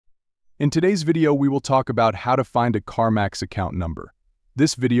In today's video, we will talk about how to find a Carmax account number.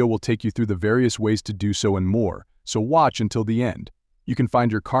 This video will take you through the various ways to do so and more, so watch until the end. You can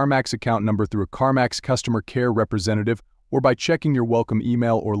find your Carmax account number through a Carmax customer care representative or by checking your welcome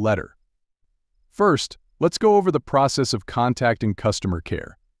email or letter. First, let's go over the process of contacting customer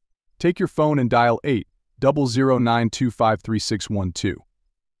care. Take your phone and dial 800-925-3612.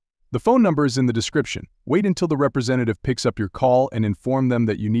 The phone number is in the description. Wait until the representative picks up your call and inform them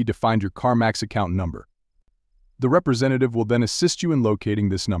that you need to find your Carmax account number. The representative will then assist you in locating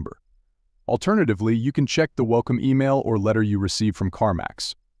this number. Alternatively, you can check the welcome email or letter you receive from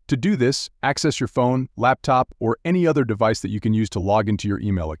Carmax. To do this, access your phone, laptop, or any other device that you can use to log into your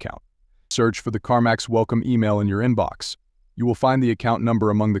email account. Search for the Carmax welcome email in your inbox. You will find the account number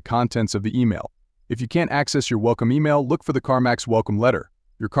among the contents of the email. If you can't access your welcome email, look for the Carmax welcome letter.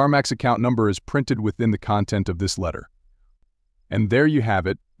 Your Carmax account number is printed within the content of this letter. And there you have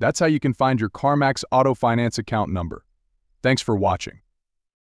it. That's how you can find your Carmax Auto Finance account number. Thanks for watching.